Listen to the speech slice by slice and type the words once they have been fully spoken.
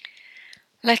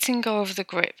Letting go of the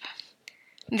grip.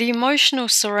 The emotional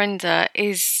surrender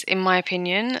is, in my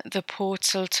opinion, the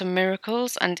portal to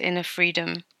miracles and inner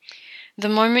freedom. The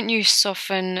moment you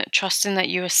soften, trusting that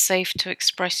you are safe to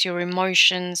express your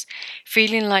emotions,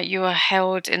 feeling like you are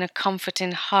held in a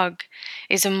comforting hug,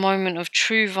 is a moment of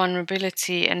true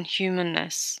vulnerability and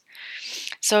humanness.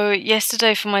 So,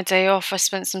 yesterday for my day off, I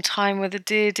spent some time with a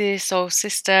dear, dear soul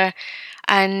sister,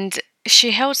 and she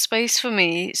held space for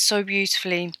me so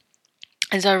beautifully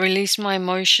as I released my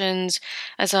emotions,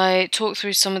 as I talked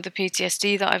through some of the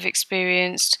PTSD that I've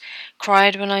experienced,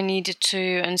 cried when I needed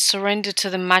to, and surrendered to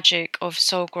the magic of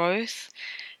soul growth.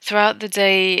 Throughout the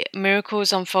day,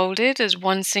 miracles unfolded as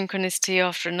one synchronicity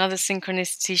after another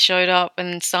synchronicity showed up,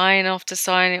 and sign after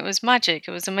sign. It was magic,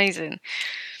 it was amazing.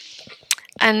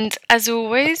 And as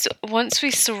always, once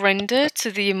we surrender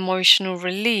to the emotional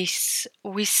release,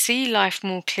 we see life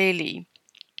more clearly.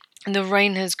 The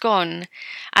rain has gone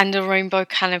and a rainbow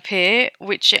can appear,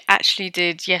 which it actually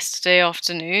did yesterday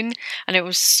afternoon. And it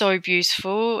was so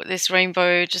beautiful. This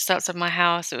rainbow just outside my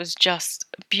house, it was just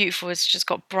beautiful. It's just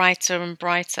got brighter and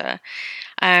brighter.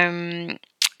 Um,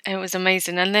 it was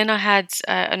amazing. And then I had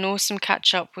an awesome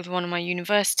catch up with one of my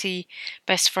university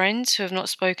best friends who I've not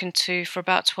spoken to for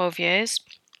about 12 years.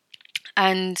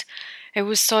 And it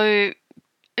was so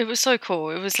it was so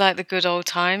cool. It was like the good old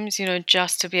times,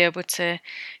 just to be able to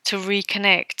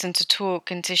reconnect and to talk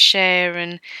and to share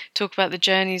and talk about the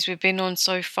journeys we've been on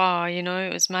so far,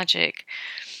 it was magic.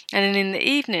 And then in the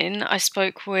evening, I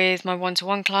spoke with my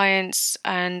one-to-one clients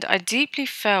and I deeply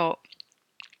felt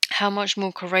how much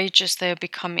more courageous they are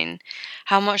becoming,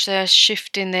 how much they are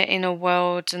shifting their inner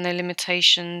worlds and their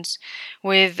limitations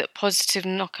with positive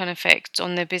knock-on effects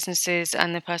on their businesses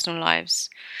and their personal lives.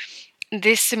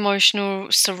 This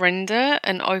emotional surrender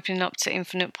and opening up to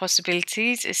infinite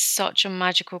possibilities is such a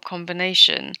magical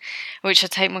combination, which I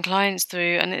take my clients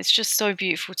through, and it's just so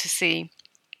beautiful to see.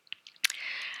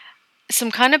 Some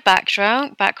kind of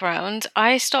background.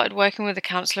 I started working with a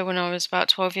counselor when I was about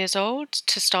 12 years old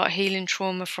to start healing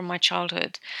trauma from my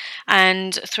childhood.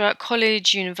 And throughout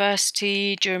college,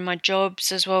 university, during my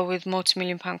jobs as well with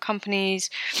multi-million pound companies,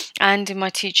 and in my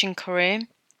teaching career,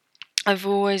 I've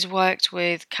always worked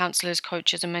with counselors,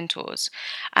 coaches, and mentors.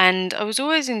 And I was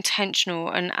always intentional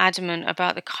and adamant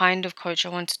about the kind of coach I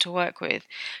wanted to work with.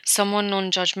 Someone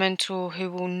non judgmental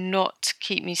who will not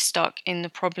keep me stuck in the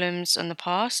problems and the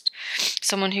past.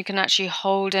 Someone who can actually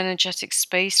hold energetic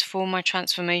space for my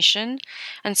transformation.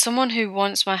 And someone who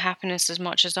wants my happiness as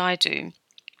much as I do.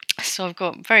 So I've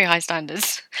got very high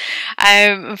standards.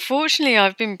 Unfortunately,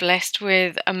 I've been blessed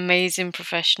with amazing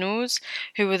professionals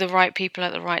who were the right people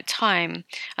at the right time,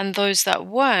 and those that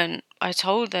weren't, I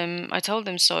told them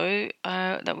so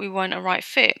that we weren't a right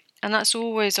fit, and that's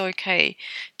always okay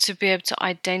to be able to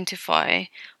identify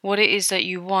what it is that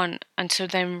you want, and to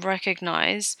then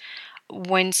recognize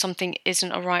when something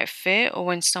isn't a right fit or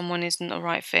when someone isn't a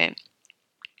right fit.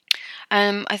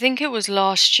 I think it was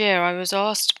last year I was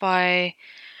asked by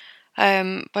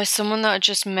someone that I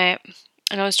just met,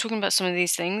 and I was talking about some of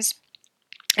these things.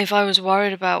 If I was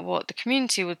worried about what the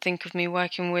community would think of me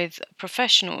working with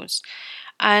professionals,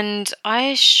 and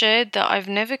I shared that I've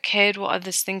never cared what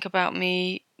others think about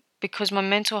me because my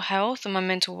mental health and my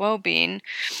mental well being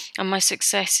and my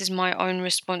success is my own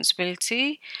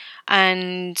responsibility,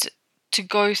 and to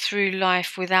go through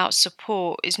life without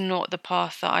support is not the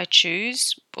path that I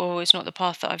choose, or it's not the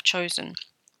path that I've chosen.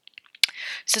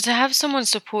 So, to have someone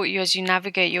support you as you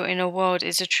navigate your inner world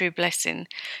is a true blessing.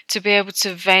 To be able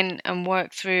to vent and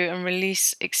work through and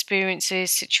release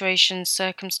experiences, situations,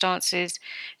 circumstances,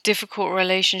 difficult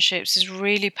relationships is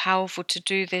really powerful to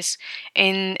do this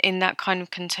in that kind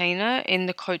of container, in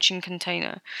the coaching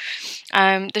container.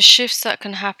 The shifts that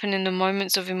can happen in the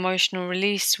moments of emotional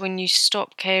release when you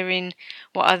stop caring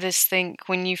what others think,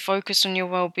 when you focus on your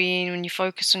well being, when you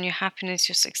focus on your happiness,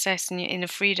 your success, and your inner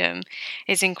freedom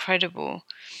is incredible.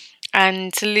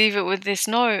 And to leave it with this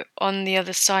note, on the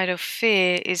other side of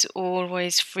fear is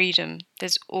always freedom.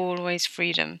 There's always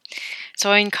freedom.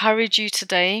 So I encourage you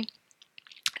today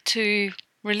to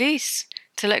release,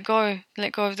 to let go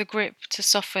of the grip, to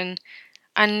soften,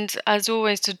 and as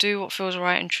always, to do what feels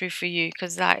right and true for you,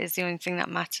 because that is the only thing that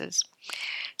matters.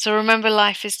 So remember,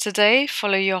 life is today.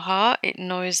 Follow your heart, it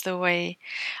knows the way.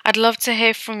 I'd love to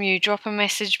hear from you. Drop a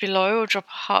message below or drop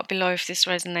a heart below if this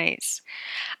resonates.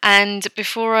 And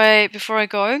before I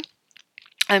go,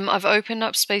 I've opened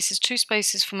up two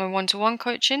spaces for my one-to-one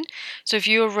coaching. So if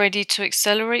you are ready to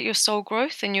accelerate your soul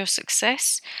growth and your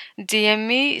success, DM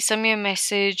me, send me a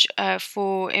message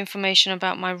for information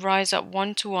about my Rise Up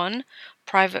one-to-one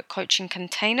private coaching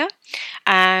container.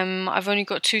 I've only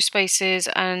got 2 spaces,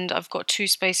 and I've got 2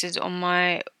 spaces on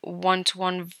my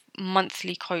one-to-one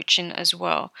monthly coaching as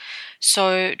well.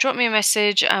 So drop me a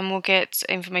message and we'll get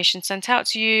information sent out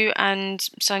to you and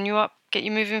sign you up, get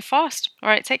you moving fast. All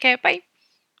right, take care. Bye.